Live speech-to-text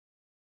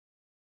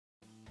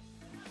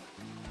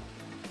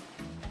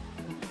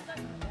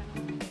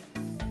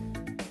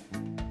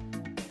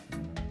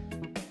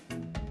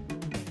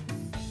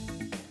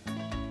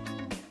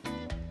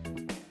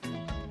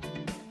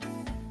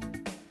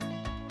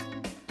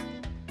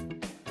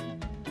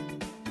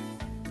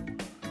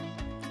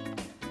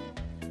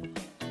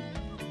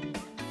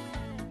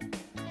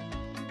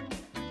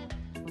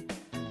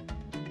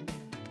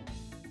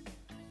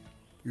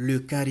Le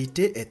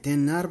karité est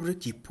un arbre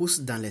qui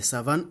pousse dans les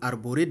savanes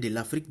arborées de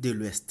l'Afrique de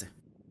l'Ouest.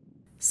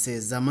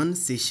 Ces amandes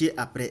séchées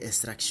après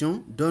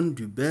extraction donnent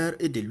du beurre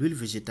et de l'huile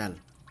végétale.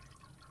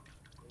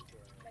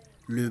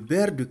 Le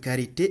beurre de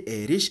karité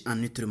est riche en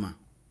nutriments.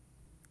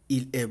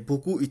 Il est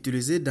beaucoup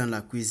utilisé dans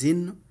la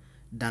cuisine,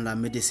 dans la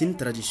médecine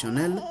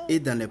traditionnelle et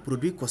dans les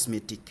produits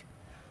cosmétiques.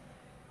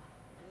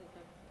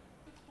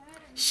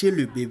 Chez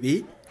le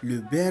bébé, le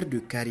beurre de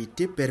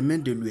karité permet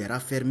de lui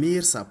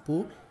raffermir sa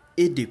peau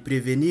et de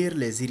prévenir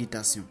les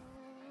irritations.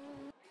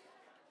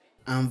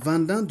 En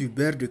vendant du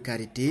beurre de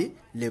karité,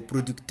 les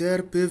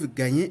producteurs peuvent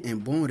gagner un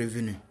bon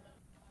revenu.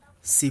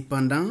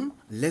 Cependant,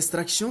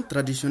 l'extraction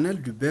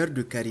traditionnelle du beurre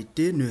de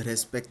karité ne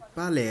respecte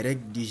pas les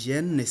règles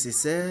d'hygiène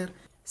nécessaires,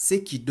 ce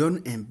qui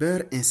donne un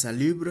beurre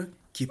insalubre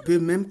qui peut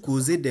même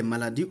causer des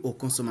maladies aux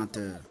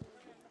consommateurs.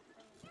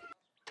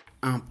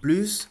 En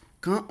plus,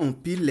 quand on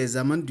pile les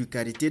amandes du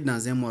karité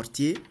dans un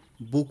mortier,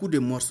 beaucoup de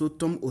morceaux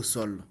tombent au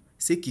sol,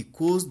 ce qui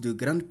cause de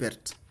grandes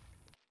pertes.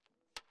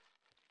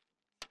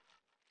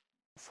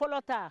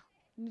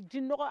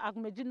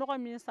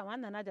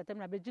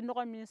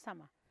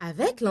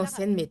 Avec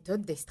l'ancienne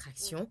méthode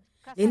d'extraction,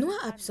 les noix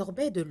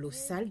absorbaient de l'eau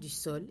sale du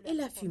sol et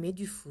la fumée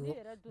du four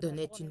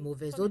donnait une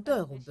mauvaise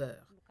odeur au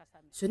beurre.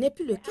 Ce n'est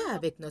plus le cas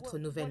avec notre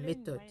nouvelle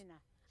méthode.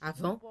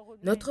 Avant,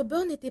 notre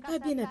beurre n'était pas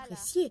bien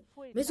apprécié,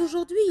 mais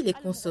aujourd'hui il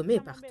est consommé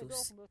par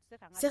tous.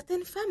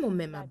 Certaines femmes ont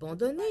même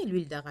abandonné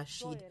l'huile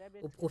d'arachide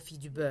au profit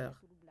du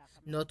beurre.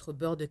 Notre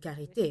beurre de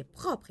karité est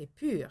propre et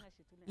pur.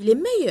 Il est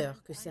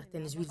meilleur que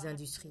certaines huiles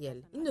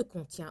industrielles. Il ne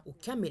contient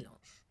aucun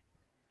mélange.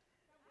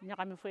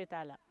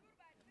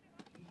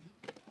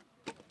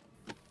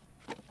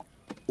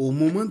 Au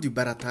moment du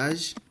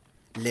barattage,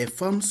 les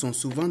femmes sont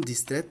souvent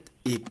distraites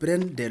et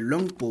prennent des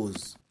longues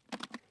pauses.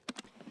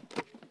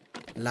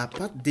 La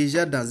pâte,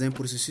 déjà dans un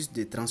processus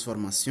de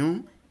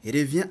transformation,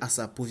 revient à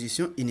sa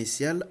position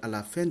initiale à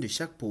la fin de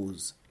chaque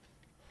pause,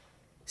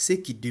 ce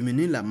qui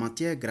diminue la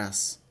matière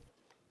grasse.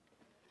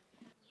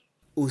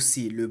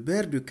 Aussi, le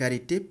beurre de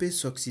karité peut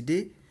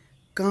s'oxyder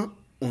quand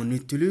on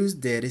utilise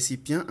des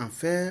récipients en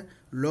fer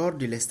lors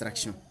de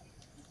l'extraction.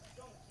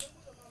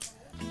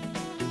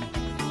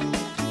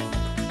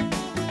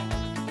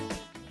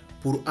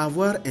 Pour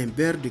avoir un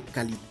beurre de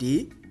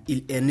qualité,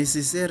 il est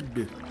nécessaire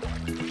de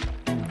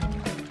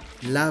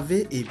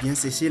laver et bien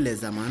sécher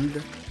les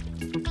amandes,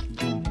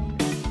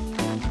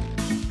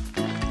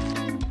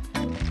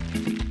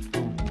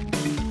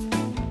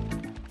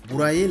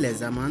 broyer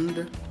les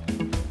amandes,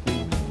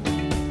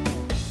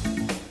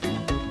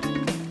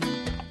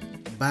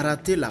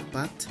 barater la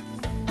pâte,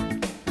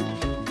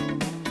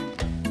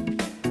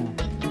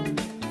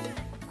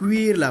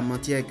 cuire la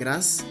matière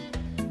grasse,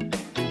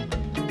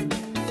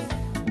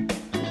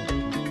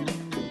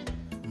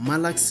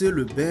 malaxer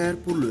le beurre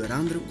pour le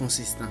rendre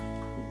consistant.